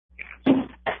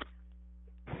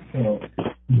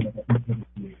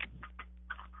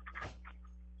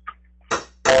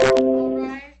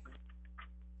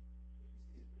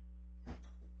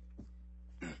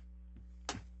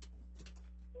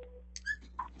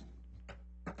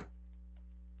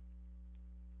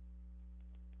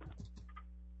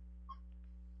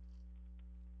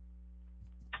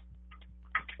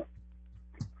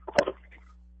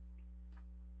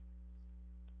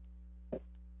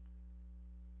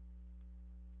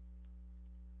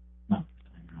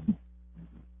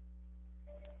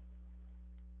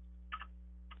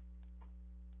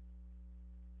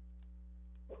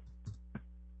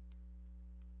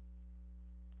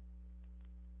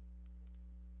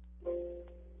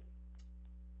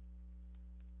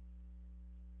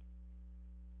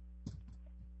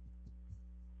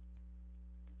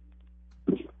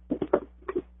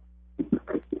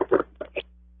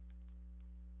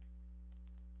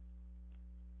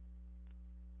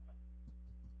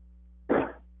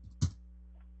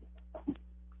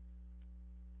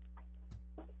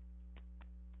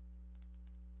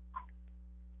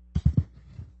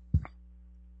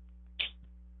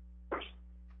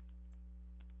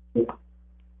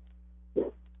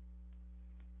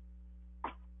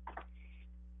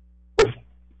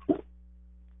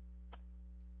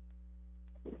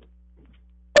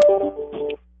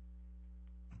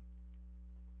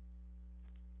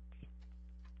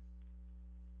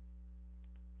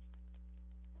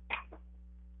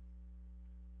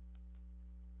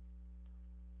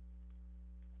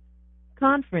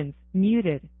Conference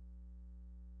muted.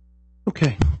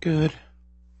 Okay, good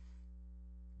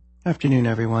afternoon,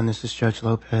 everyone. This is Judge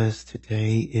Lopez.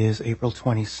 Today is April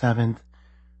 27th. I'm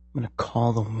going to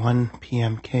call the 1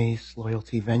 p.m. case,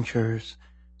 Loyalty Ventures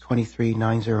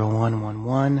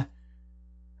 23-90111,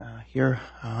 here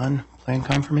on plan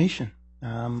confirmation.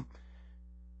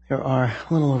 There are a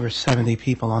little over 70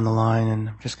 people on the line, and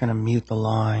I'm just going to mute the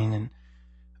line and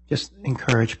just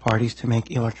encourage parties to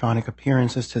make electronic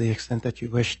appearances to the extent that you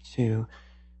wish to.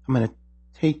 I'm going to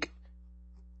take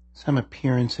some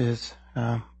appearances.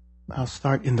 I'll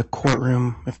start in the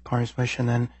courtroom if parties wish, and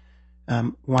then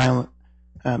while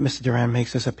Mr. Duran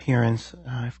makes his appearance,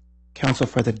 counsel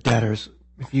for the debtors,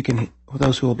 if you can,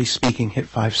 those who will be speaking, hit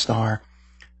 5-star.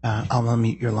 I'll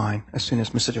unmute your line as soon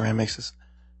as Mr. Duran makes his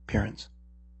appearance.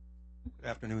 Good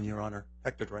afternoon, Your Honor.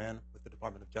 Hector Duran with the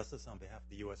Department of Justice on behalf of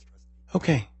the U.S. Trustee.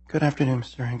 Okay. Good afternoon,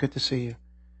 Mr. Duran. Good to see you.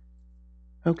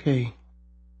 Okay.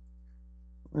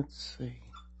 Let's see.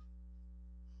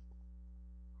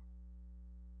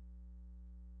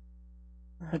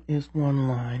 That is one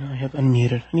line. I have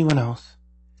unmuted. Anyone else?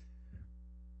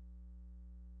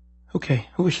 Okay.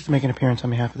 Who wishes to make an appearance on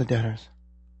behalf of the debtors?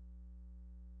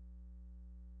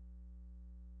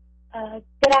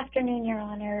 Good afternoon, Your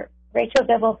Honor. Rachel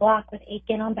Bibble-Block with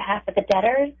Aiken on behalf of the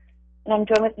debtors, and I'm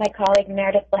joined with my colleague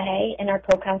Meredith LaHaye and our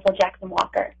co-counsel Jackson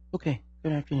Walker. Okay.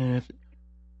 Good afternoon. If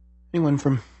anyone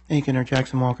from Aiken or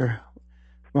Jackson Walker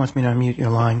wants me to unmute your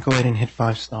line, go ahead and hit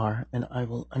 5-star, and I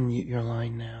will unmute your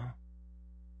line now.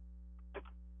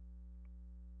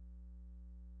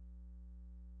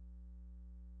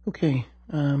 Okay.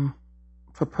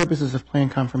 For purposes of plan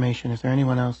confirmation, is there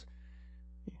anyone else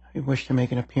who wish to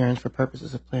make an appearance for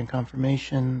purposes of plan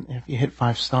confirmation? If you hit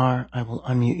 5-star, I will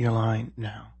unmute your line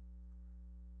now.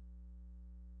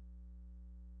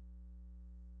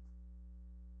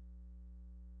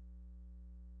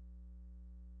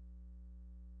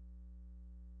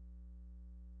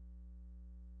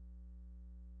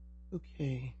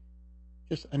 Okay.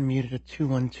 Just unmuted a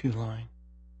 212 line.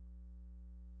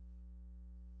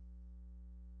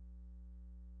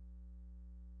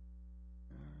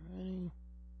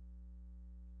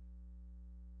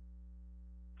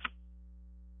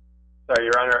 Sorry,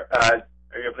 Your Honor. Are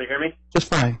you able to hear me? Just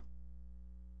fine.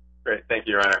 Great. Thank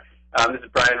you, Your Honor. This is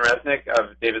Brian Resnick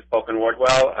of Davis Polk and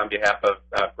Wardwell on behalf of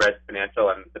Bread Financial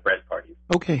and the Bread Parties.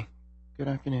 Okay. Good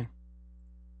afternoon.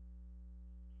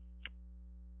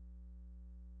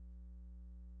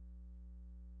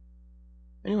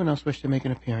 Anyone else wish to make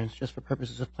an appearance just for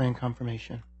purposes of plan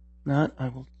confirmation? If not, I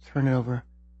will turn it over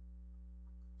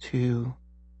to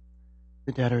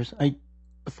the debtors.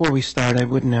 Before we start, I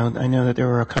know that there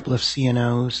were a couple of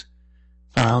CNOs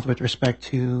filed with respect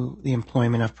to the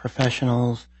employment of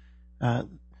professionals.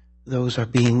 Those are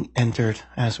being entered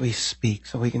as we speak,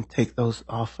 so we can take those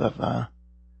off of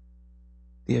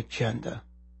the agenda.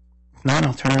 If not,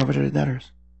 I'll turn it over to the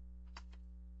debtors.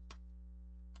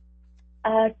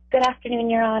 Good afternoon,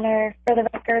 Your Honor. For the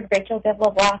record, Rachel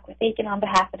Bibble-Block with Aiken on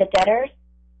behalf of the debtors.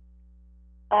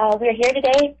 We are here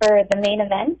today for the main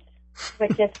event,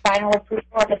 which is final approval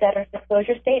of the debtor's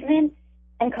disclosure statement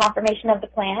and confirmation of the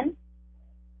plan.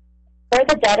 For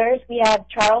the debtors, we have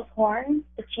Charles Horn,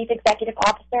 the Chief Executive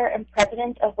Officer and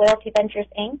President of Loyalty Ventures,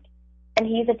 Inc., and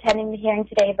he's attending the hearing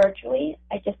today virtually.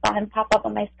 I just saw him pop up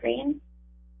on my screen.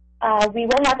 We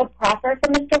will have a proffer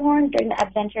from Mr. Horn during the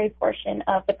evidentiary portion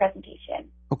of the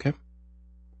presentation. Okay.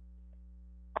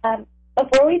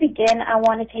 Before we begin, I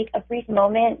want to take a brief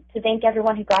moment to thank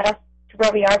everyone who got us to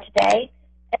where we are today.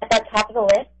 At the top of the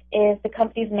list is the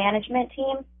company's management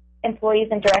team, employees,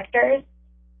 and directors.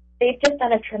 They've just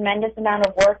done a tremendous amount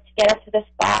of work to get us to this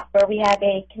spot where we have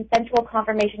a consensual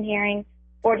confirmation hearing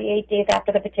 48 days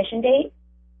after the petition date.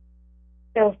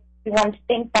 So we want to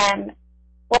thank them.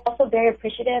 We're also very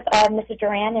appreciative of Mr.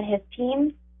 Duran and his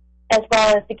team, as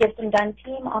well as the Gibson Dunn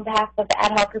team on behalf of the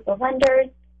ad hoc group of lenders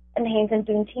and the Haynes and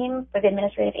Boone team for the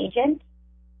administrative agent.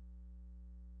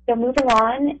 So moving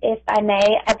on, if I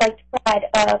may, I'd like to provide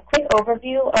a quick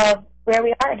overview of where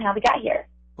we are and how we got here.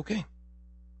 Okay.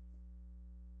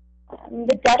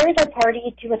 The debtors are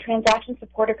party to a transaction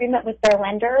support agreement with their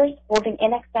lenders holding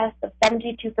in excess of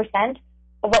 72%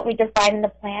 of what we define in the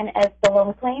plan as the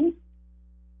loan claim.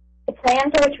 The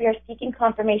plan for which we are seeking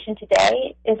confirmation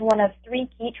today is one of three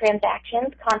key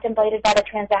transactions contemplated by the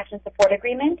transaction support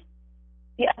agreement.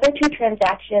 The other two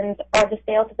transactions are the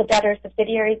sale to the debtor's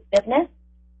subsidiary's business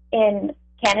in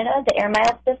Canada, the Air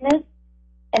Miles business,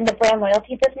 and the brand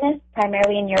loyalty business,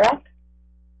 primarily in Europe.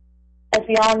 As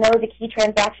we all know, the key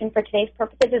transaction for today's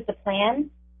purposes is the plan,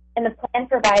 and the plan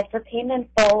provides for payment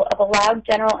in full of allowed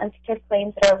general unsecured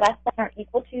claims that are less than or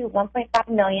equal to $1.5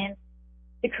 million,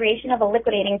 the creation of a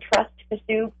liquidating trust to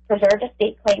pursue preserved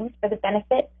estate claims for the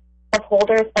benefit of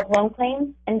holders of loan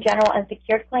claims and general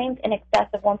unsecured claims in excess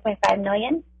of $1.5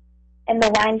 million, and the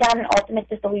wind down and ultimate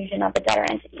dissolution of the debtor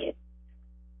entities.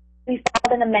 We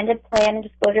filed an amended plan and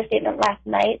disclosure statement last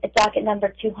night at docket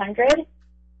number 200,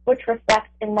 which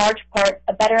reflects in large part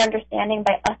a better understanding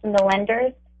by us and the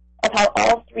lenders of how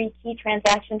all three key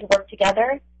transactions work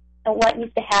together and what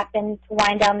needs to happen to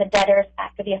wind down the debtors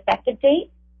after the effective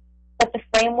date. But the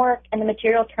framework and the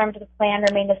material terms of the plan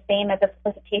remain the same as the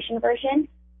solicitation version,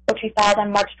 which we filed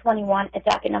on March 21 at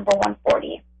docket number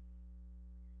 140.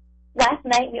 Last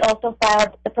night, we also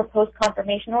filed the proposed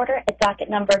confirmation order at docket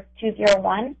number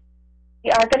 201. We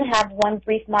are going to have one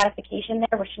brief modification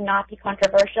there, which should not be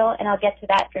controversial, and I'll get to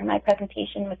that during my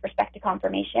presentation with respect to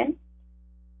confirmation.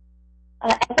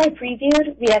 As I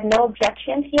previewed, we have no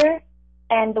objections here,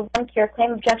 and the one cure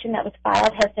claim objection that was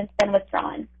filed has since been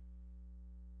withdrawn.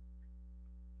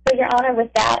 So, Your Honor,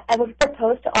 with that, I would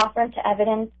propose to offer into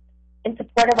evidence in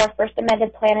support of our first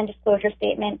amended plan and disclosure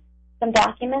statement some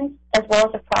documents, as well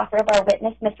as a proffer of our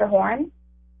witness, Mr. Horn.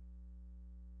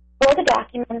 For the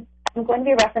documents, I'm going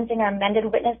to be referencing our amended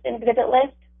witness exhibit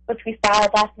list, which we filed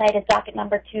last night at docket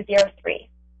number 203.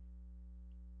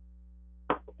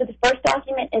 So the first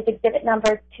document is exhibit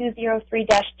number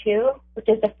 203-2, which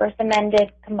is the first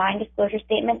amended combined disclosure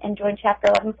statement and joint chapter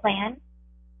 11 plan.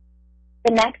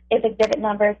 The next is exhibit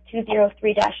number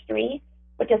 203-3,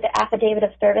 which is the affidavit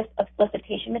of service of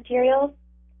solicitation materials.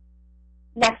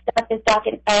 Next up is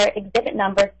exhibit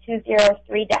number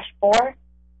 203-4,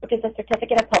 which is a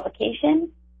certificate of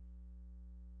publication.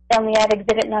 Then we have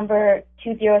exhibit number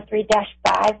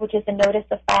 203-5, which is the notice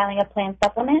of filing a plan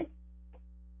supplement.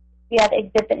 We have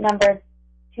exhibit number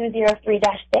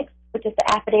 203-6, which is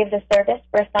the affidavit of service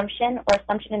for assumption or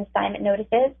assumption and assignment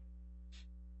notices.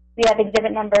 We have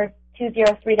exhibit number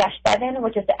 203-7,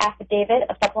 which is the affidavit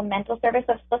of supplemental service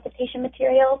of solicitation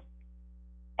materials.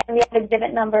 And we have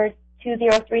exhibit number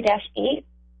 203-8,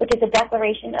 which is a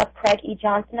declaration of Craig E.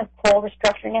 Johnson of Cole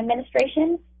Restructuring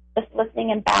Administration, the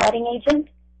soliciting and balloting agent.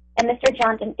 And Mr.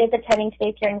 Johnson is attending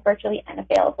today's hearing virtually and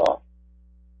available.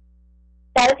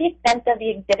 That is the extent of the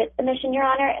exhibit submission, Your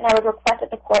Honor, and I would request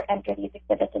that the court enter these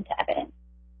exhibits into evidence.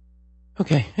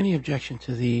 Okay. Any objection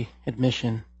to the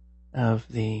admission of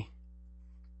the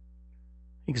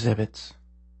exhibits?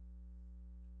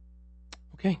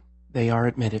 Okay. They are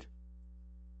admitted.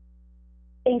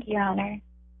 Thank you, Your Honor.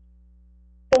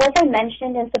 So as I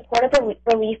mentioned, in support of the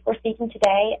relief we're seeking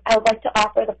today, I would like to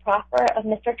offer the proffer of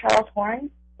Mr. Charles Horn,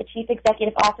 the Chief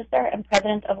Executive Officer and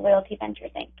President of Loyalty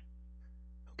Ventures, Inc.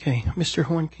 Okay. Mr.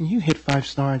 Horn, can you hit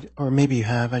 5-star? Or maybe you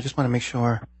have. I just want to make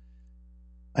sure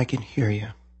I can hear you.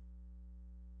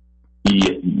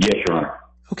 Yes, Your Honor.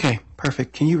 Okay.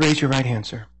 Perfect. Can you raise your right hand,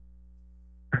 sir?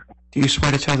 Do you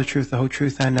swear to tell the truth, the whole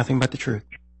truth, and nothing but the truth?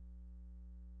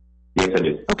 Yes, I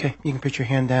do. Okay. You can put your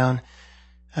hand down.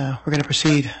 We're going to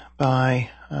proceed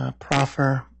by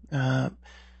proffer.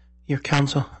 Your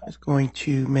counsel is going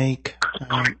to make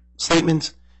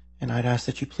statements, and I'd ask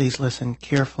that you please listen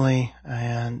carefully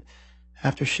and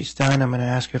After she's done, I'm going to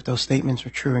ask her if those statements are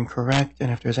true and correct,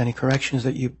 and if there's any corrections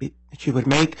that you would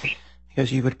make,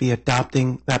 because you would be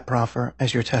adopting that proffer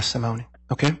as your testimony.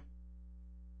 Okay?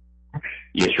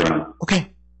 Yes, Your Honor.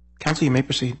 Okay. Counsel, you may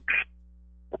proceed.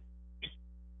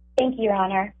 Thank you, Your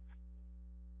Honor.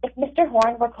 If Mr.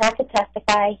 Horn were called to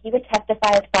testify, he would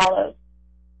testify as follows.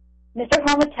 Mr.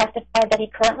 Horn would testify that he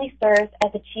currently serves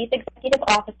as the Chief Executive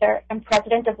Officer and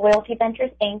President of Loyalty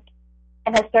Ventures, Inc.,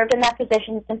 and has served in that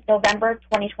position since November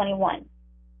 2021.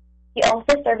 He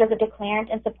also served as a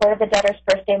declarant in support of the debtor's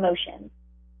first day motion.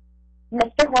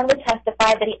 Mr. Horn would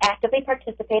testify that he actively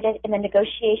participated in the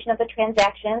negotiation of the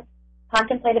transactions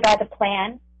contemplated by the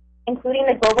plan, including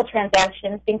the global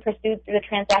transactions being pursued through the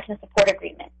transaction support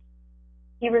agreement.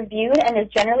 He reviewed and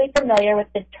is generally familiar with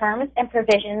the terms and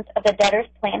provisions of the debtor's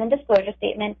plan and disclosure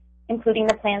statement, including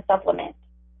the plan supplement.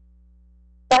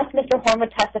 Thus, Mr. Horn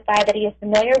would testify that he is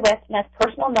familiar with and has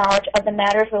personal knowledge of the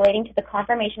matters relating to the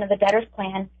confirmation of the debtor's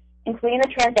plan, including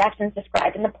the transactions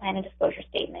described in the plan and disclosure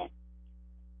statement.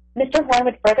 Mr. Horn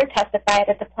would further testify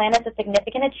that the plan is a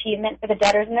significant achievement for the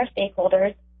debtors and their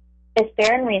stakeholders, is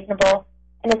fair and reasonable,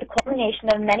 and is a culmination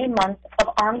of many months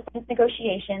of arm's length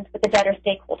negotiations with the debtor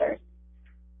stakeholders.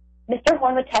 Mr.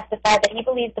 Horn would testify that he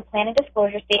believes the plan and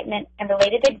disclosure statement and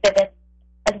related exhibits,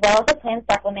 as well as the plan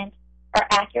supplement, are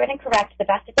accurate and correct to the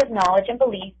best of his knowledge and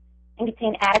belief and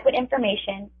contain adequate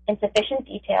information in sufficient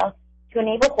detail to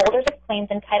enable holders of claims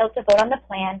entitled to vote on the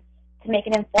plan to make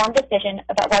an informed decision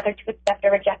about whether to accept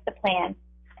or reject the plan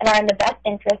and are in the best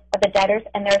interest of the debtors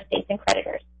and their estates and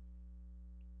creditors.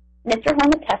 Mr.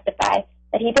 Horn would testify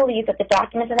that he believes that the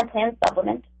documents in the plan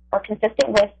supplement are consistent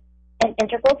with and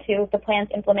integral to the plan's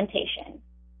implementation.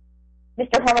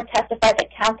 Mr. Horn would testify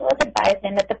that counsel has advised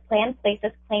him that the plan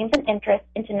places claims and interests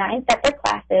into 9 separate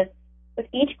classes, with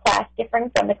each class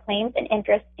differing from the claims and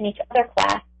interests in each other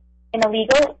class in a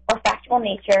legal or factual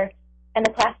nature, and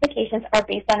the classifications are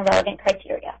based on relevant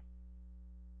criteria.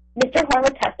 Mr. Horn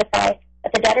would testify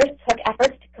that the debtors took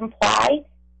efforts to comply,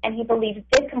 and he believes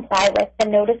did comply with, the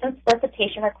notice and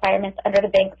solicitation requirements under the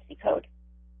Bankruptcy Code.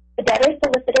 The debtors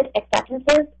solicited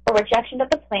acceptances or rejection of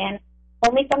the plan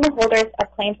only from the holders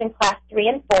of claims in Class 3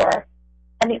 and 4,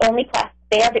 and they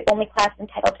are the only class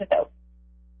entitled to vote.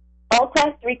 All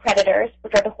Class 3 creditors,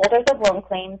 which are the holders of loan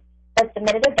claims that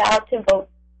submitted a ballot to vote,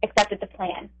 accepted the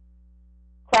plan.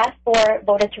 Class 4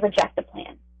 voted to reject the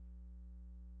plan.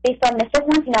 Based on Mr.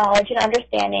 Horn's knowledge and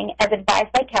understanding as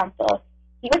advised by counsel,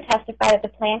 he would testify that the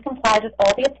plan complies with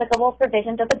all the applicable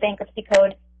provisions of the Bankruptcy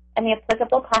Code and the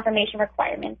applicable confirmation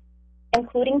requirements,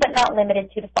 including but not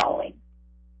limited to the following.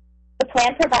 The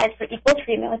plan provides for equal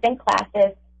treatment within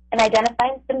classes and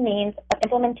identifies the means of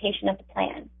implementation of the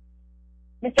plan.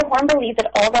 Mr. Horn believes that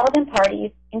all relevant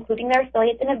parties, including their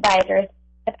affiliates and advisors,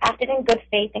 have acted in good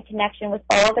faith in connection with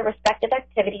all of the respective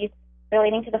activities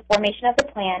relating to the formation of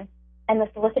the plan and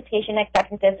the solicitation and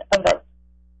acceptances of votes.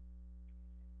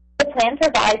 The plan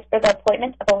provides for the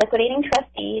appointment of a liquidating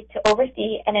trustee to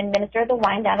oversee and administer the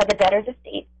wind-down of the debtor's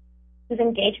estate, whose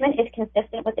engagement is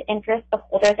consistent with the interests of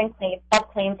holders and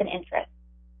claims and interests.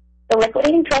 The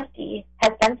liquidating trustee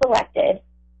has been selected,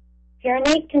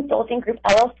 Pyrenate Consulting Group,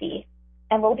 LLC,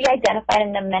 and will be identified in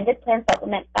an amended plan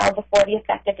supplement filed before the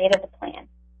effective date of the plan.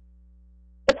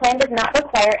 The plan does not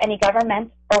require any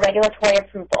government or regulatory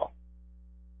approval.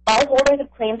 All holders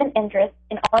of claims and interests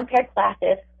in all impaired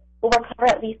classes will recover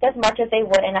at least as much as they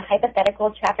would in a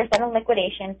hypothetical Chapter 7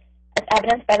 liquidation, as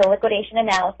evidenced by the liquidation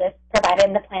analysis provided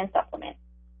in the plan supplement.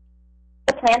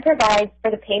 The plan provides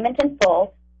for the payment in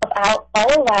full of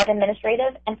all allowed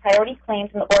administrative and priority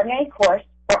claims in the ordinary course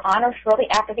or on or shortly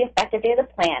after the effective date of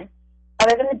the plan,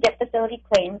 other than the DIP facility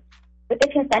claims, with the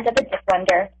consent of the DIP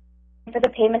lender, and for the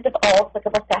payment of all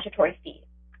applicable statutory fees.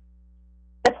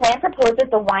 The plan proposes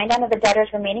the wind-down of the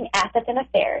debtor's remaining assets and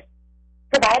affairs.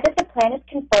 Provided that the plan is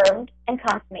confirmed and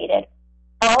consummated,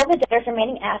 all of the debtor's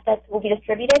remaining assets will be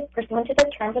distributed pursuant to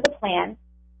the terms of the plan,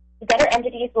 the debtor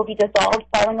entities will be dissolved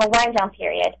following a wind-down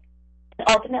period, and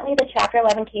ultimately the Chapter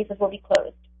 11 cases will be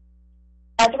closed.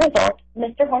 As a result,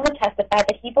 Mr. Horn will testify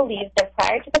that he believes that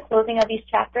prior to the closing of these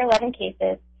Chapter 11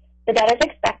 cases, the debtors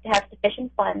expect to have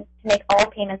sufficient funds to make all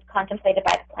payments contemplated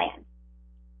by the plan.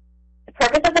 The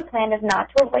purpose of the plan is not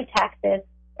to avoid taxes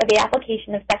or the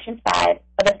application of Section 5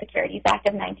 of the Securities Act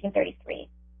of 1933.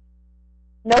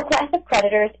 No class of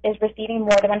creditors is receiving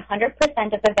more than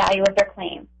 100% of the value of their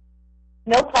claim.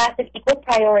 No class of equal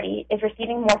priority is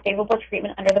receiving more favorable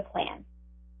treatment under the plan.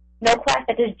 No class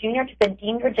that is junior to the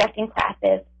deemed rejecting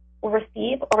classes will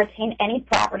receive or retain any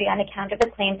property on account of the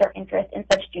claims or interest in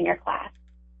such junior class.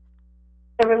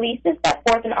 The releases set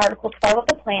forth in Article 12 of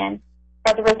the plan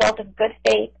are the result of good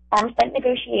faith arm's length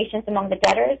negotiations among the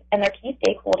debtors and their key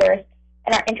stakeholders,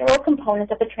 and are integral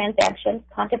components of the transactions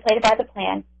contemplated by the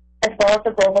plan, as well as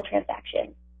the global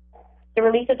transaction. The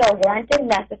releases are warranted,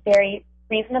 necessary,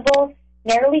 reasonable,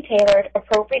 narrowly tailored,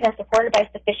 appropriate, and supported by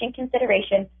sufficient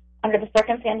consideration under the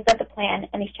circumstances of the plan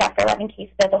and these Chapter 11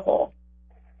 cases as a whole.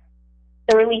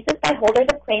 The releases by holders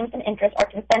of claims and interests are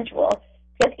consensual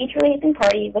because each releasing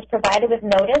party was provided with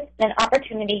notice and an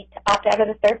opportunity to opt out of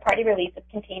the third-party releases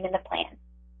contained in the plan.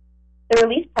 The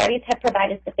released parties have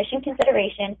provided sufficient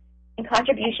consideration and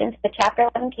contributions to the Chapter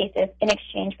 11 cases in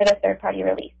exchange for the third-party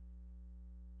release.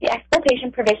 The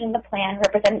exculpation provisions of the plan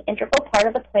represent an integral part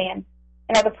of the plan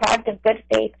and are the product of good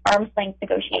faith, arm's length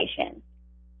negotiations.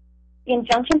 The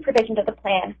injunction provisions of the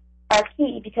plan are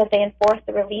key because they enforce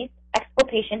the release,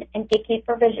 exculpation, and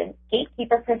gatekeeper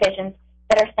provisions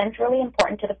that are centrally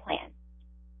important to the plan.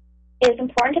 It is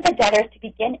important to the debtors to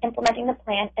begin implementing the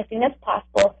plan as soon as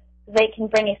possible so they can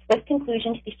bring a swift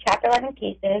conclusion to these Chapter 11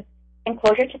 cases and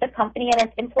closure to the company and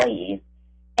its employees,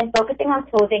 and focusing on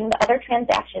closing the other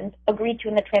transactions agreed to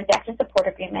in the transaction support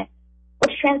agreement,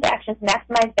 which transactions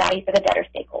maximize value for the debtor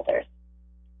stakeholders.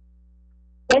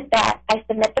 With that, I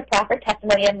submit the proper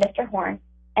testimony of Mr. Horn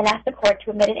and ask the Court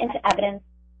to admit it into evidence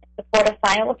in support of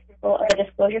final approval of the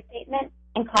disclosure statement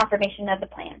and confirmation of the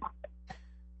plan.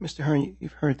 Mr. Horn,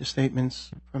 you've heard the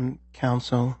statements from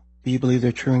counsel. Do you believe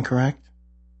they're true and correct?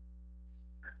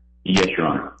 Yes, Your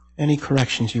Honor. Any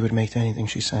corrections you would make to anything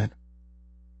she said?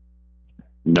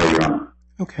 No, Your Honor.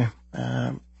 Okay.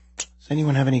 Does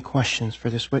anyone have any questions for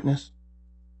this witness?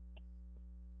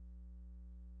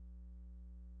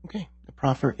 Okay. The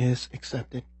proffer is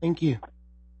accepted. Thank you.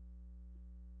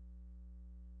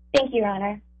 Thank you, Your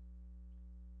Honor.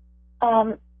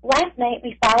 Last night,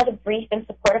 we filed a brief in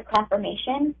support of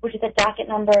confirmation, which is at docket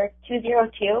number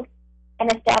 202,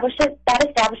 and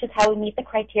establishes how we meet the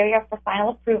criteria for final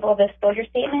approval of the disclosure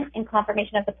statement and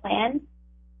confirmation of the plan.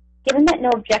 Given that no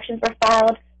objections were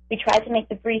filed, we tried to make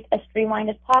the brief as streamlined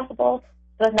as possible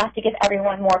so as not to give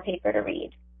everyone more paper to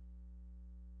read.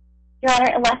 Your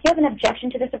Honor, unless you have an objection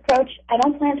to this approach, I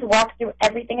don't plan to walk through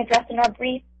everything addressed in our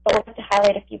brief, but we'll have to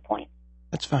highlight a few points.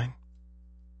 That's fine.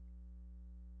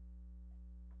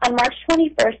 On March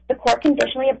 21st, the Court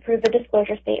conditionally approved the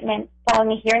disclosure statement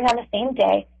following a hearing on the same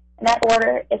day, and that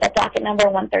order is at docket number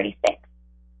 136.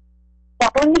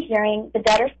 Following the hearing, the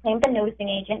debtors claimed the noticing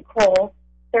agent, Kroll,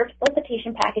 served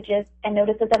solicitation packages and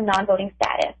notices of non-voting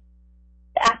status.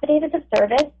 The affidavits of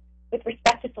service with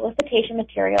respect to solicitation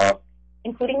materials,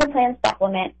 including the plan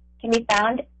supplement, can be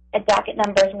found at docket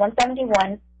numbers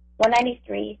 171,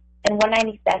 193, and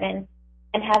 197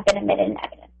 and have been admitted into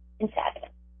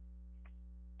evidence.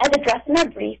 As addressed in our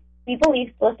brief, we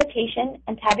believe solicitation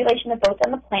and tabulation of votes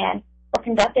on the plan were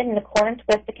conducted in accordance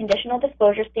with the conditional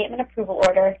disclosure statement approval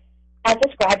order as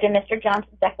described in Mr.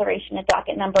 Johnson's declaration at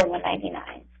docket number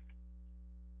 199.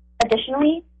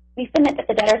 Additionally, we submit that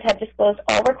the debtors have disclosed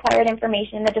all required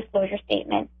information in the disclosure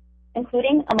statement,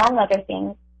 including, among other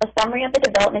things, a summary of the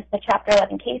developments in the Chapter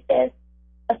 11 cases,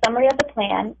 a summary of the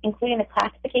plan, including the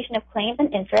classification of claims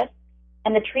and interests,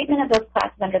 and the treatment of those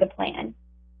classes under the plan,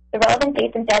 the relevant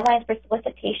dates and deadlines for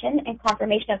solicitation and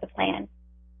confirmation of the plan,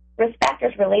 risk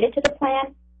factors related to the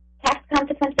plan, tax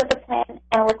consequences of the plan,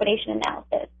 and a liquidation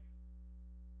analysis.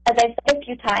 As I've said a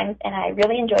few times, and I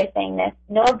really enjoy saying this,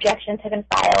 no objections have been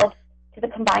filed to the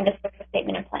combined disclosure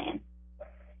statement and plan.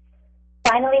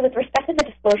 Finally, with respect to the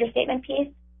disclosure statement piece,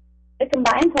 the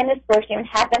combined plan disclosure statement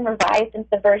has been revised since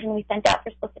the version we sent out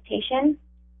for solicitation.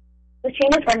 The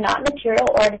changes were not material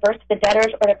or adverse to the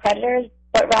debtors or the creditors,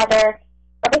 but rather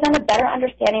represent a better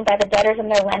understanding by the debtors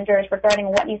and their lenders regarding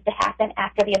what needs to happen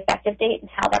after the effective date and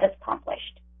how that is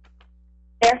accomplished.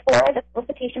 Therefore, the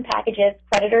solicitation packages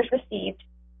creditors received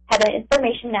had the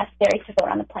information necessary to vote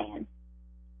on the plan.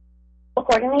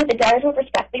 Accordingly, the debtors will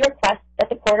respectfully request that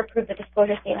the Court approve the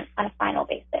disclosure statement on a final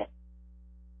basis.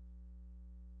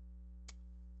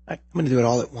 I'm going to do it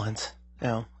all at once.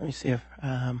 Now, let me see if...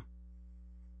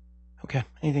 Okay,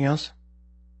 anything else,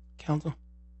 counsel?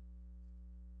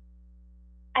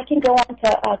 I can go on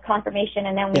to confirmation,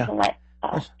 and then we can let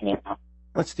anyone else.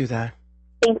 Let's do that.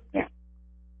 Thank you.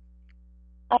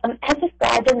 As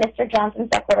described in Mr. Johnson's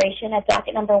declaration at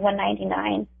docket number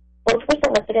 199, votes were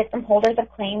solicited from holders of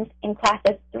claims in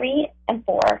classes 3 and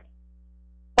 4.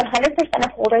 100%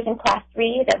 of holders in class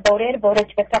 3 that voted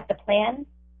to accept the plan,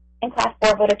 and class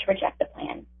 4 voted to reject the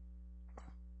plan.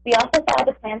 We also filed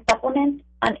the plan supplement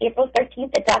on April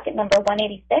 13th at docket number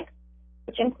 186,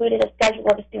 which included a schedule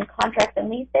of assumed contracts and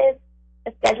leases,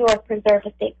 a schedule of preserved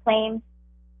estate claims,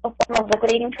 a form of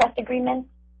liquidating trust agreements,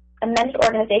 amended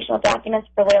organizational documents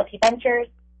for loyalty ventures,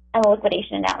 and a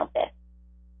liquidation analysis.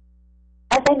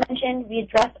 As I mentioned, we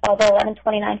addressed all the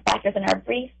 1129 factors in our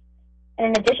brief, and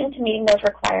in addition to meeting those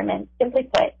requirements, simply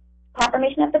put,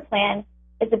 confirmation of the plan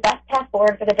is the best path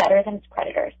forward for the debtors and its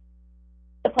creditors.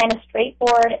 The plan is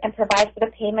straightforward and provides for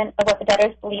the payment of what the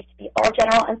debtors believe to be all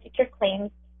general unsecured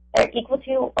claims that are equal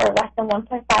to or less than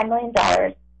 $1.5 million,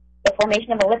 the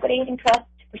formation of a liquidating trust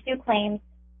to pursue claims,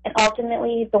 and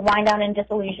ultimately the wind down and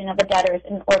dissolution of the debtors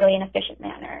in an orderly and efficient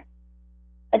manner.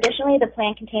 Additionally, the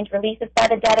plan contains releases by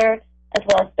the debtor as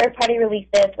well as third-party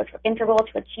releases which are integral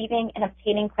to achieving and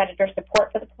obtaining creditor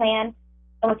support for the plan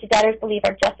and which the debtors believe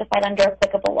are justified under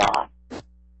applicable law.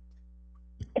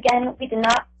 Again, we did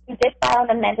file an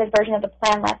amended version of the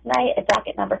plan last night at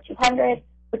docket number 200,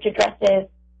 which addresses,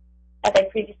 as I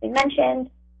previously mentioned,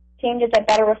 changes that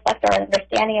better reflect our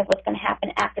understanding of what's going to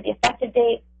happen after the effective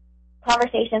date,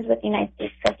 conversations with the United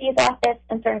States Trustee's Office,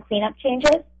 and certain cleanup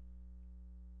changes.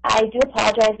 I do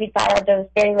apologize we filed those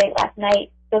very late last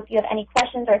night, so if you have any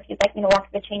questions or if you'd like me to walk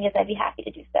through the changes, I'd be happy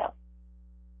to do so.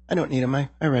 I don't need them. I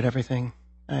read everything.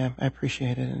 I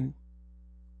appreciate it, and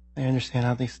I understand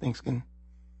how these things can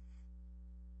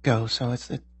go, so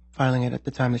filing it at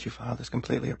the time that you filed is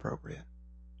completely appropriate.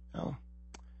 So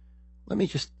let me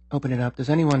just open it up. Does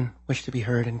anyone wish to be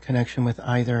heard in connection with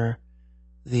either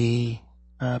the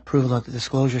approval of the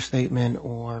disclosure statement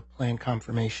or plan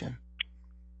confirmation?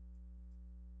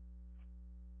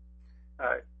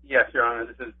 Yes, Your Honor.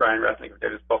 This is Brian Resnick of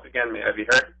Davis Polk again. May I be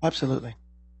heard? Absolutely.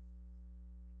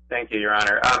 Thank you, Your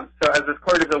Honor. So as this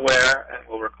court is aware and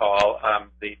will recall,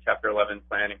 the Chapter 11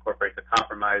 plan incorporates a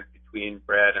compromise between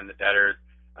BRED and the debtors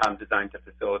designed to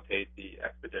facilitate the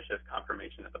expeditious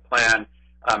confirmation of the plan.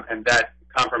 And that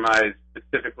compromise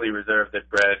specifically reserved that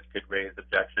BRED could raise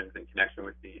objections in connection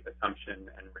with the assumption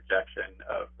and rejection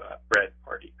of BRED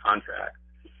party contracts.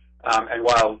 And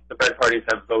while the BRED parties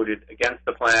have voted against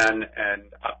the plan and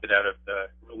opted out of the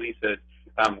releases,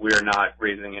 we are not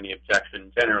raising any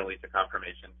objection generally to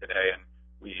confirmation today, and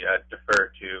we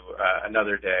defer to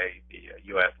another day the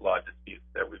U.S. law disputes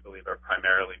that we believe are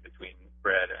primarily between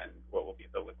BRED and what will be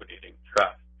the liquidating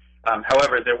trust.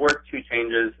 However, there were two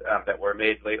changes that were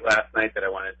made late last night that I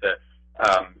wanted to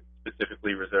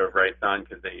specifically reserve rights on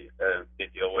because they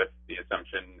deal with the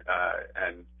assumption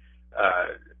and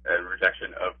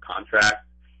rejection of contracts.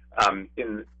 And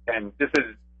this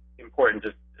is important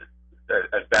just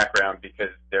as background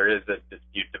because there is a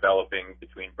dispute developing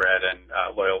between BRED and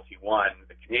Loyalty One,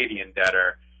 the Canadian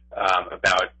debtor,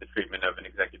 about the treatment of an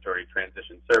executory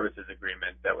transition services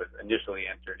agreement that was initially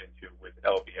entered into with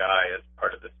LVI as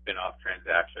part of the spin-off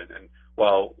transaction. And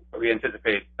while we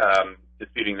anticipate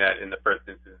disputing that in the first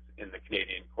instance in the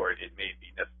Canadian court, it may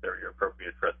be necessary or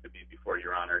appropriate for us to be before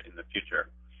Your Honor in the future.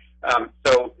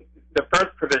 So the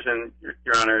first provision,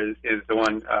 Your Honor, is the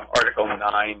one, Article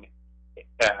 9,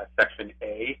 Section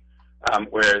A,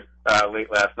 where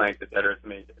late last night the debtors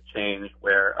made a change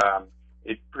where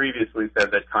it previously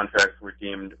said that contracts were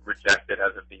deemed rejected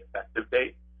as of the effective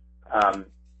date.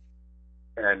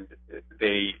 And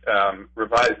they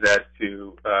revised that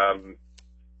to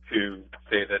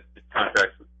say that the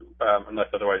contracts, unless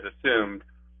otherwise assumed,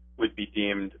 would be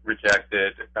deemed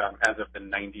rejected as of the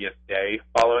 90th day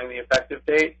following the effective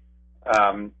date.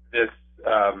 This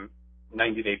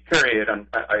 90-day period,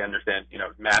 I understand,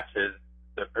 matches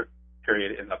the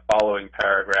period in the following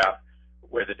paragraph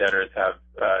where the debtors have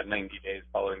 90 days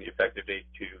following the effective date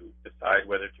to decide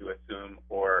whether to assume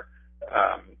or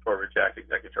reject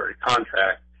executory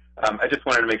contracts. I just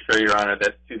wanted to make sure, Your Honor,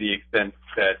 that to the extent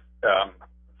that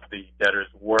the debtors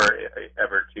were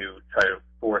ever to try to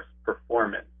force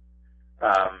performance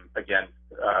against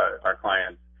our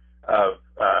clients of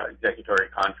executory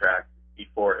contracts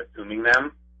before assuming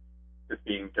them, this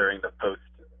being during the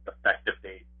post-effective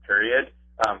date period,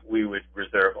 we would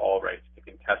reserve all rights to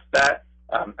contest that.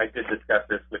 I did discuss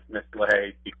this with Ms.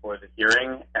 LaHaye before the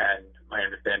hearing, and my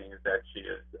understanding is that she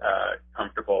is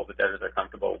comfortable, the debtors are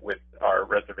comfortable with our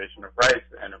reservation of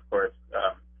rights, and of course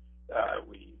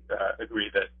we agree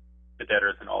that the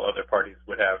debtors and all other parties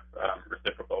would have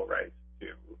reciprocal rights to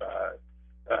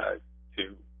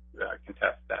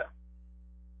contest that.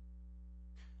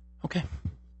 Okay.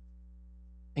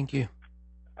 Thank you.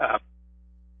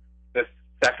 The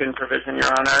second provision,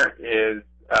 Your Honor, is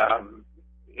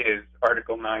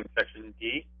Article 9, Section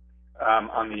D,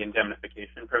 on the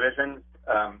indemnification provisions.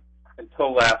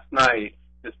 Until last night,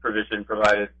 this section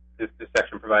provided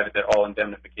that all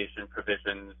indemnification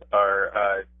provisions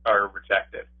are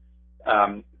rejected.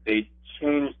 They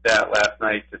changed that last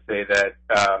night to say that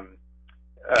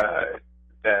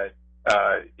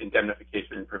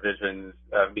indemnification provisions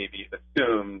may be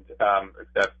assumed,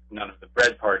 except none of the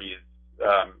BRED parties'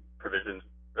 provisions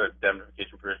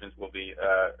indemnification provisions will be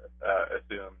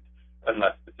assumed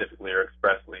unless specifically or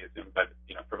expressly assumed by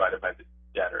provided by the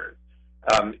debtors.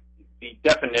 The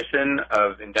definition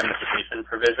of indemnification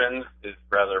provisions is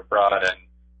rather broad and,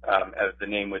 as the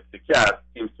name would suggest,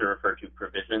 seems to refer to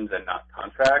provisions and not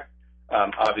contracts.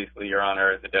 Obviously, Your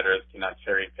Honor, the debtors cannot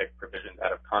cherry-pick provisions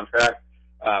out of contracts.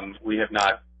 We have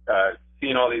not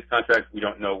seen all these contracts. We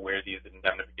don't know where these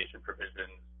indemnification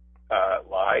provisions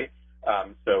lie.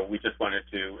 So we just wanted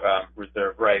to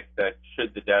reserve rights that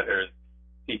should the debtors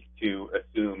seek to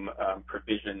assume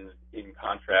provisions in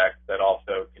contracts that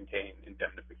also contain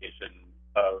indemnification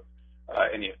of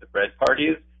any of the bread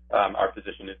parties, our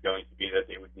position is going to be that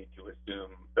they would need to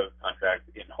assume those contracts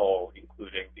in whole,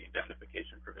 including the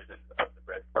indemnification provisions of the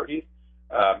bread parties.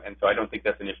 And so I don't think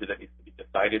that's an issue that needs to be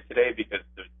decided today because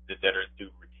the debtors do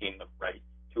retain the right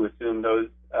to assume those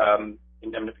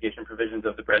indemnification provisions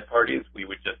of the bread parties. We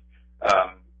would just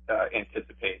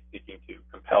anticipate seeking to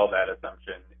compel that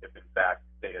assumption if, in fact,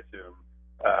 they assume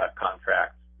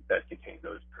contracts that contain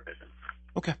those provisions.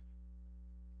 Okay.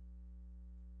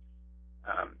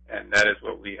 And that is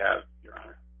what we have, Your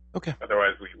Honor. Okay.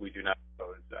 Otherwise, we do not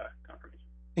oppose confirmation.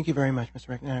 Thank you very much, Mr.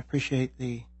 Rickman. I appreciate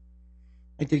I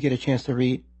did get a chance to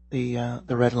read the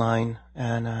red line,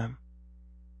 and I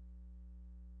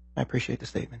appreciate the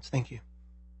statements. Thank you.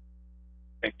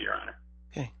 Thank you, Your Honor.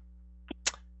 Okay.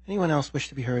 Anyone else wish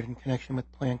to be heard in connection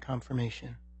with plan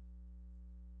confirmation?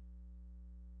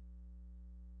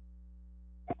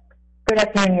 Good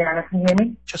afternoon, Your Honor. Can you hear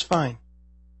me? Just fine.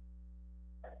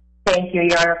 Thank you,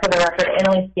 Your Honor. For the record,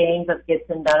 Annalise Gaines of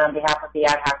Gibson Dunn on behalf of the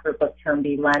ad hoc group of Term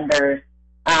B lenders.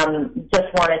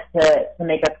 Just wanted to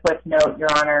make a quick note, Your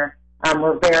Honor.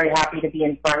 We're very happy to be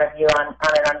in front of you on an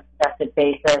uncontested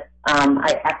basis.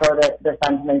 I echo the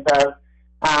sentiments of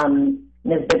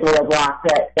Ms. Biglio-Block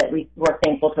that we're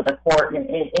thankful to the court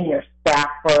and your staff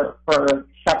for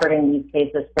shepherding these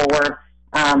cases forward.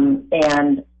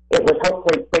 And it was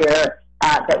hopefully clear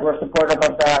that we're supportive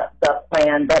of the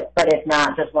plan, but if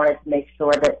not, just wanted to make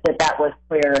sure that was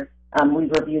clear.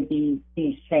 We've reviewed these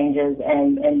changes,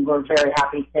 and we're very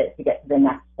happy to get to the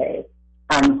next phase.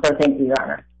 So thank you, Your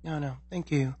Honor. No,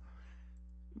 thank you.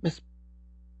 Ms.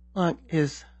 Block,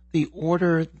 is the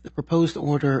proposed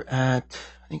order at,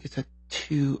 I think it's at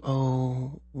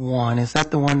 201, is that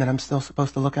the one that I'm still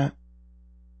supposed to look at?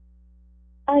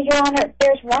 Your Honor,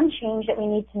 there's one change that we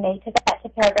need to make to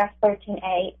paragraph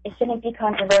 13A. It shouldn't be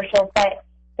controversial, but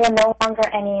there are no longer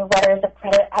any letters of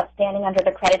credit outstanding under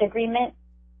the credit agreement.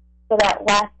 So that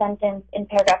last sentence in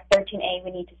paragraph 13A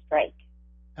we need to strike.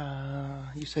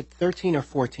 You said 13 or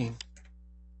 14?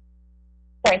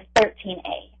 Sorry,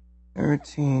 13A.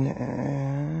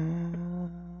 13A.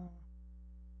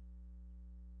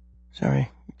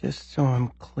 Sorry, just so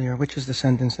I'm clear, which is the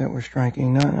sentence that we're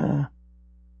striking?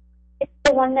 It's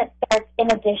the one that starts,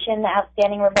 in addition, to the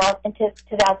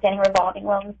outstanding revolving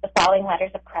loans, the following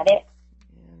letters of credit.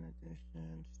 In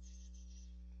addition.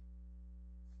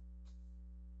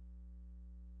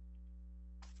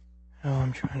 Oh,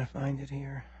 I'm trying to find it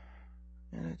here.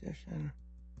 In addition.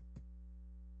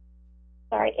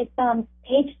 Sorry, it's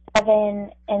page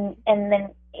 7 and then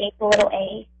a little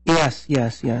a. Yes.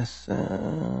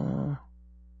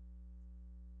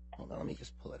 Hold on, let me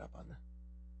just pull it up on the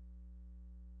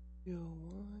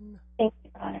 201. Thank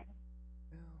you, Your Honor.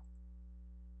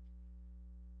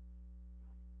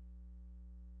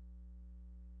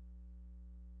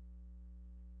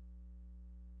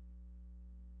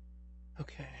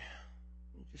 Okay,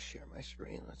 let me just share my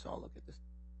screen. Let's all look at this.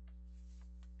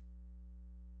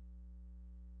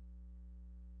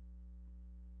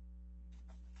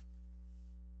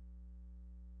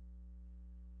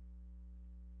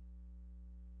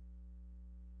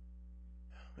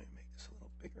 Let me make this a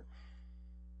little bigger.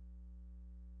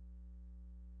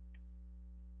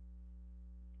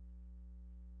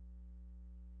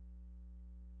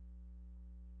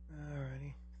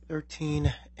 Alrighty,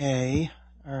 13A.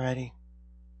 Alrighty.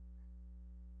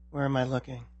 Where am I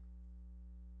looking?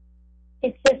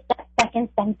 It's just that second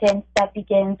sentence that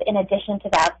begins, in addition to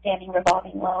the outstanding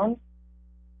revolving loans.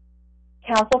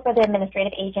 Counsel for the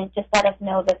administrative agent just let us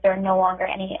know that there are no longer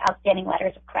any outstanding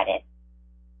letters of credit.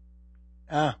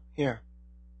 Here.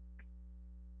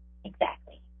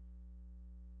 Exactly.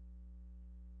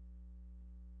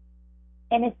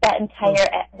 And it's that entire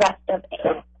rest of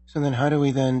A. So then how do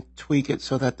we then tweak it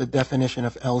so that the definition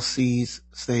of LCs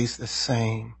stays the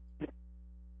same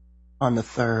on the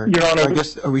third? Your Honor, I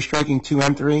guess, are we striking 2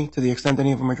 and 3 to the extent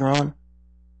any of them are drawn?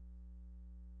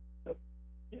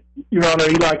 Your Honor,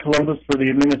 Eli Columbus for the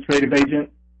administrative agent.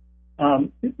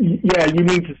 Yeah, you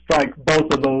need to strike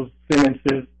both of those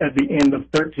sentences at the end of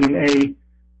 13A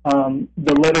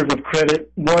The letters of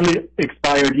credit, one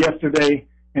expired yesterday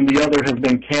and the other has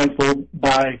been canceled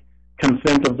by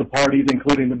consent of the parties,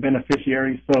 including the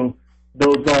beneficiaries. So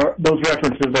those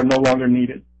references are no longer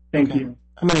needed. Thank you.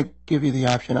 I'm going to give you the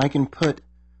option. I can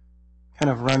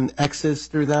run X's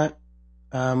through that.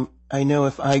 I know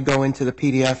if I go into the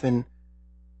PDF and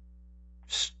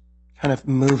kind of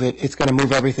move it, it's going to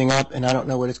move everything up, and I don't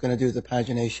know what it's going to do to the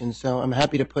pagination. So I'm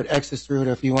happy to put X's through it,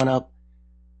 or if you want to,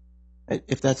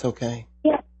 if that's okay.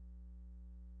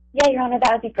 Yeah, Your Honor,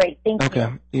 that would be great. Thank you.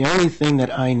 Okay. The only thing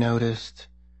that I noticed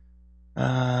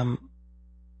before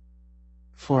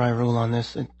I rule on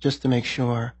this, just to make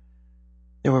sure,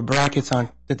 there were brackets on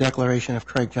the declaration of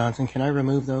Craig Johnson. Can I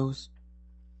remove those?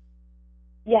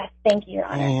 Yes, thank you, Your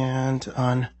Honor. And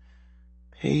on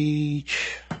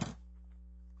page,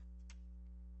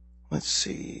 let's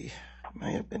see, it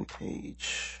might have been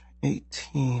page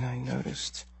 18, I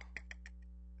noticed.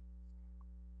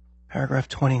 Paragraph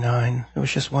 29, there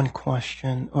was just one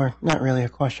question, or not really a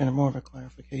question, more of a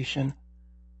clarification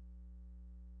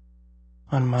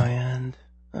on my end.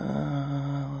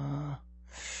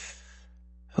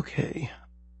 Okay,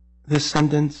 this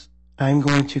sentence, I'm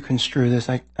going to construe this.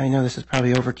 I know this is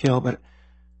probably overkill, but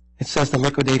it says the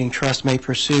liquidating trust may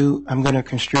pursue. I'm going to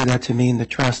construe that to mean the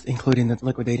trust, including the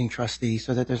liquidating trustee,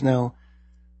 so that there's no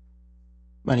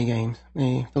money games.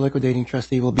 The liquidating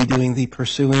trustee will be doing the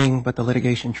pursuing, but the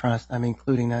litigation trust, I'm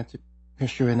including that,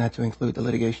 construing that to include the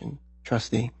litigation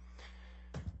trustee.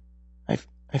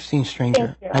 I've seen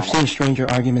stranger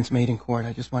arguments made in court.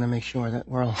 I just want to make sure that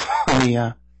we're all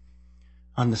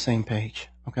on the same page.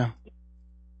 Okay.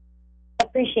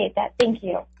 Appreciate that. Thank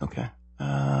you. Okay.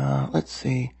 Let's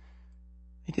see.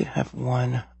 I did have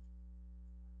one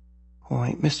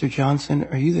point. Mr. Johnson,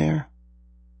 are you there?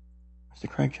 Mr.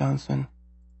 Craig Johnson?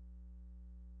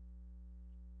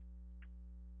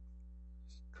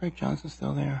 Is Craig Johnson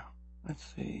still there? Let's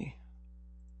see.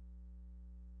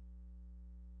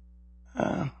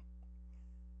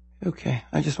 Okay.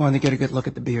 I just wanted to get a good look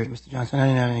at the beard, Mr. Johnson. I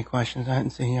didn't have any questions. I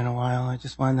hadn't seen you in a while. I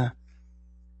just wanted to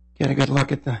get a good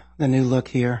look at the new look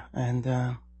here.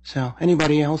 And so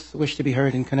anybody else wish to be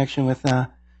heard in connection with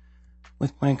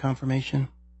plan confirmation?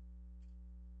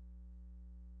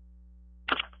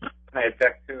 Can I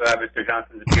object to Mr.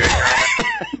 Johnson's appearance?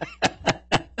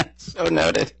 So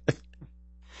noted.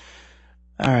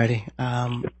 All righty.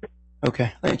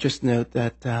 Okay. Let me just note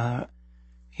that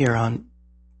here on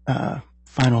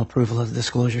final approval of the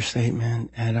disclosure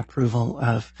statement and approval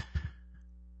of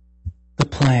the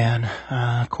plan,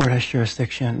 court has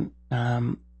jurisdiction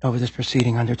over this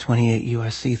proceeding under 28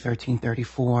 U.S.C.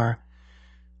 1334.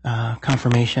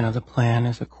 Confirmation of the plan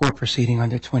is a court proceeding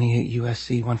under 28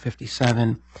 U.S.C.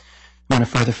 157. I want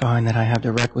to further find that I have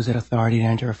the requisite authority to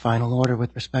enter a final order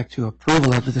with respect to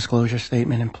approval of the disclosure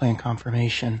statement and plan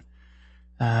confirmation.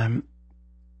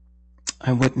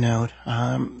 I would note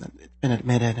it's been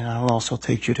admitted, and I'll also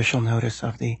take judicial notice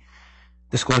of the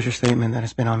disclosure statement that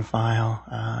has been on file,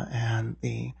 and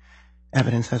the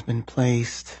evidence has been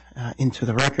placed into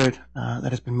the record that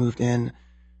has been moved in.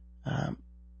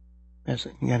 That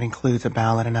includes a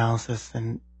ballot analysis,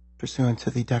 and pursuant to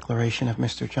the declaration of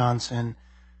Mr. Johnson,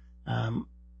 I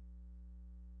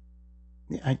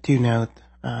do note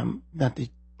that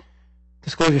the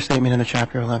disclosure statement and the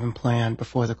Chapter 11 plan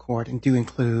before the court and do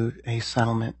include a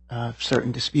settlement of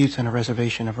certain disputes and a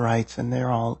reservation of rights, and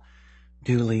they're all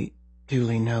duly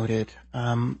noted.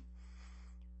 I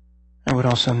would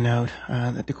also note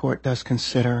that the court does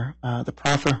consider the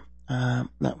proffer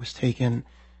that was taken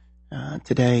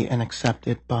today and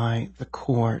accepted by the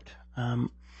court.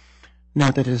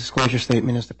 Note that the disclosure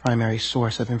statement is the primary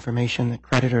source of information that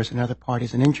creditors and other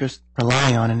parties in interest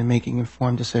rely on in making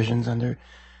informed decisions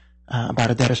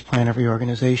about a debtor's plan of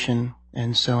reorganization.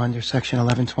 And so under Section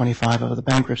 1125 of the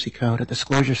Bankruptcy Code, a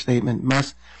disclosure statement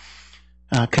must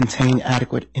contain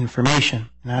adequate information.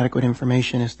 And adequate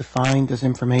information is defined as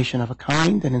information of a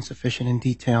kind and insufficient in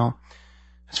detail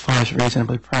as far as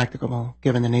reasonably practicable,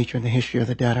 given the nature and the history of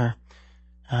the debtor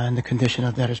and the condition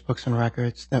of debtor's books and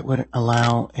records, that would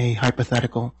allow a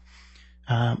hypothetical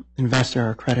investor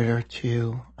or creditor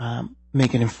to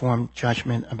make an informed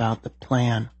judgment about the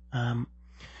plan.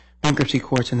 Bankruptcy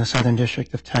courts in the Southern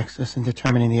District of Texas, in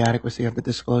determining the adequacy of the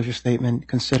disclosure statement,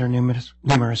 consider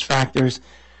numerous factors.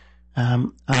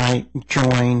 I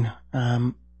join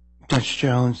Judge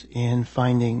Jones in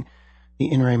finding the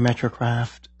In re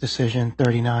Metrocraft decision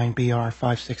 39 BR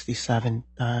 567,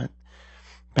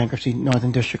 Bankruptcy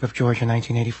Northern District of Georgia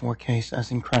 1984 case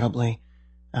as incredibly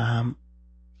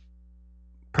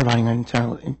providing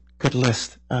a good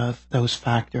list of those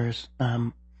factors.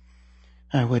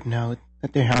 I would note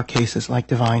that there are cases like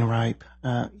Divine Ripe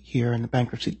here in the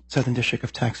Bankruptcy Southern District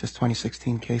of Texas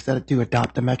 2016 case that do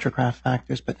adopt the Metrograph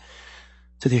factors, but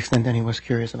to the extent anyone was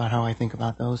curious about how I think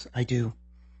about those, I do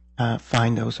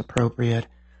find those appropriate.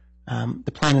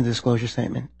 The plan and disclosure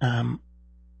statement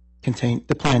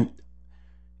the plan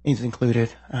is included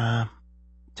to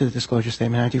the disclosure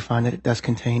statement. I do find that it does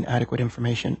contain adequate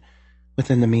information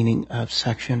within the meaning of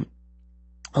Section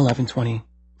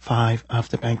 1125 of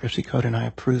the Bankruptcy Code, and I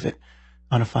approve it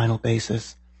on a final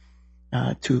basis.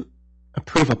 To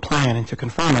approve a plan and to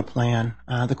confirm a plan,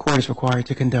 the court is required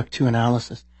to conduct two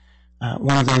analyses.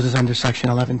 One of those is under Section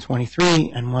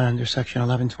 1123 and one under Section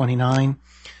 1129.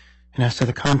 And as to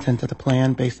the content of the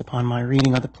plan, based upon my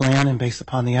reading of the plan and based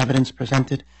upon the evidence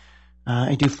presented,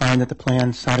 I do find that the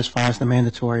plan satisfies the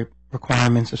mandatory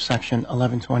requirements of Section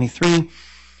 1123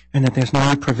 and that there's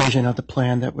no provision of the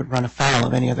plan that would run afoul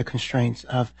of any other constraints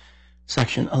of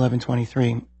Section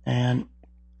 1123. And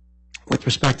with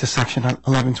respect to Section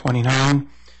 1129,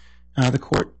 the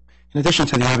court, in addition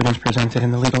to the evidence presented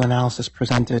and the legal analysis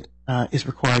presented, is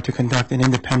required to conduct an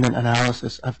independent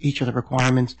analysis of each of the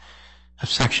requirements of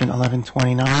Section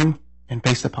 1129. And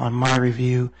based upon my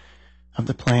review of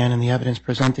the plan and the evidence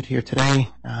presented here today,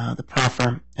 the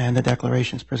proffer and the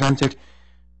declarations presented,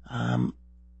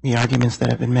 the arguments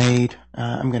that have been made,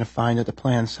 I'm going to find that the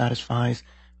plan satisfies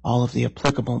all of the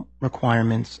applicable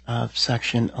requirements of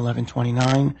Section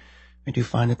 1129. I do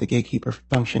find that the gatekeeper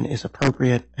function is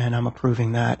appropriate, and I'm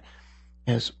approving that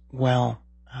as well.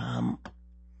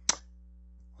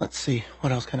 Let's see,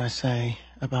 what else can I say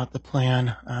about the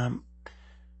plan?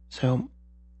 So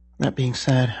that being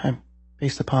said,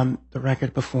 based upon the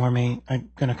record before me,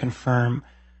 I'm going to confirm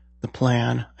the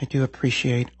plan. I do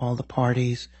appreciate all the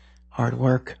parties' hard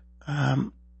work,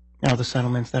 all the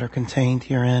settlements that are contained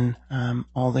herein,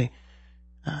 all the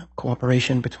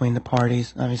cooperation between the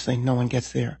parties. Obviously, no one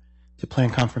gets there to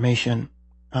plan confirmation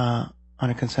on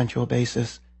a consensual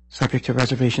basis, subject to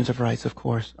reservations of rights, of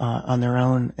course, on their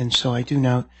own. And so I do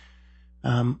note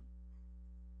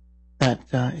that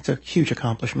it's a huge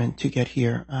accomplishment to get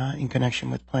here in connection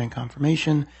with plan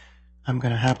confirmation. I'm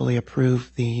going to happily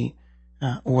approve the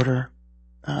order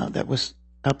that was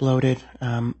uploaded.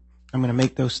 I'm going to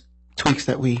make those tweaks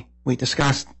that we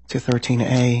discussed to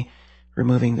 13A,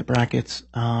 removing the brackets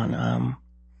on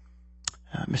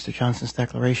Mr. Johnson's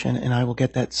declaration, and I will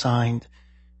get that signed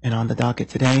and on the docket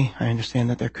today. I understand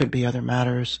that there could be other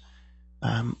matters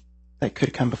that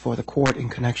could come before the court in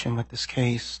connection with this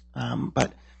case,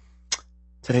 but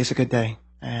today's a good day,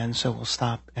 and so we'll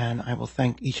stop, and I will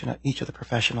thank each of the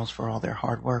professionals for all their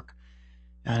hard work,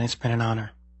 and it's been an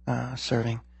honor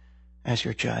serving as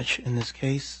your judge in this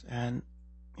case, and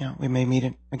we may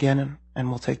meet again, and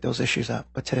we'll take those issues up,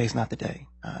 but today's not the day,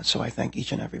 so I thank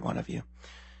each and every one of you.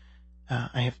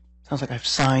 Sounds like I've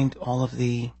signed all of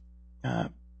the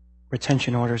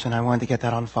retention orders, and I wanted to get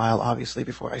that on file, obviously,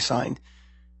 before I signed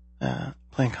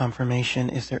plan confirmation.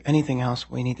 Is there anything else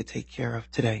we need to take care of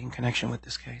today in connection with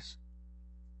this case?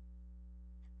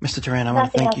 Mr. Duran, I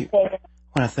want to thank you. I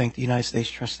want to thank the United States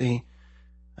Trustee,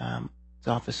 his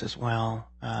office as well.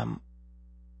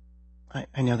 I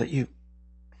know that you're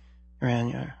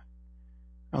in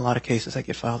a lot of cases that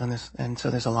get filed in this, and so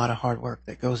there's a lot of hard work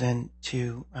that goes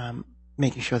into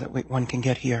making sure that one can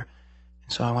get here.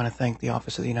 And so I want to thank the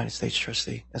Office of the United States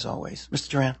Trustee, as always. Mr.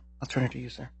 Duran, I'll turn it to you,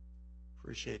 sir.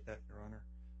 Appreciate that, Your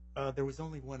Honor. There was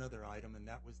only one other item, and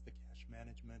that was the cash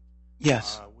management.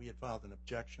 Yes. We had filed an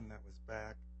objection that was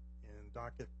back in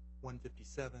docket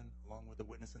 157, along with the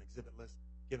witness and exhibit list.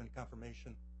 Given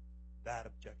confirmation, that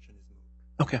objection is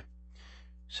moved. Okay.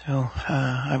 So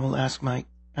I will ask my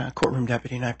courtroom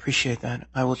deputy, and I appreciate that.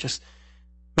 I will just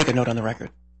make a note on the record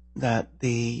that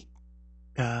the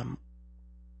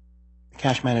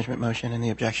cash management motion and the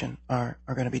objection are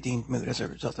going to be deemed moot as a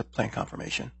result of plan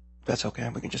confirmation. If that's okay,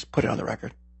 we can just put it on the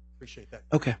record. Appreciate that.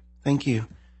 Okay. Thank you.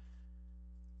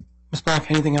 Ms.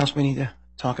 Black, anything else we need to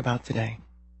talk about today?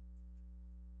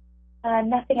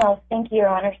 Nothing else. Thank you, Your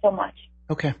Honor, so much.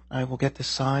 Okay. I will get this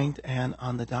signed and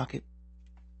on the docket.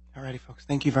 All righty, folks.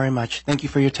 Thank you very much. Thank you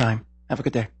for your time. Have a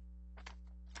good day.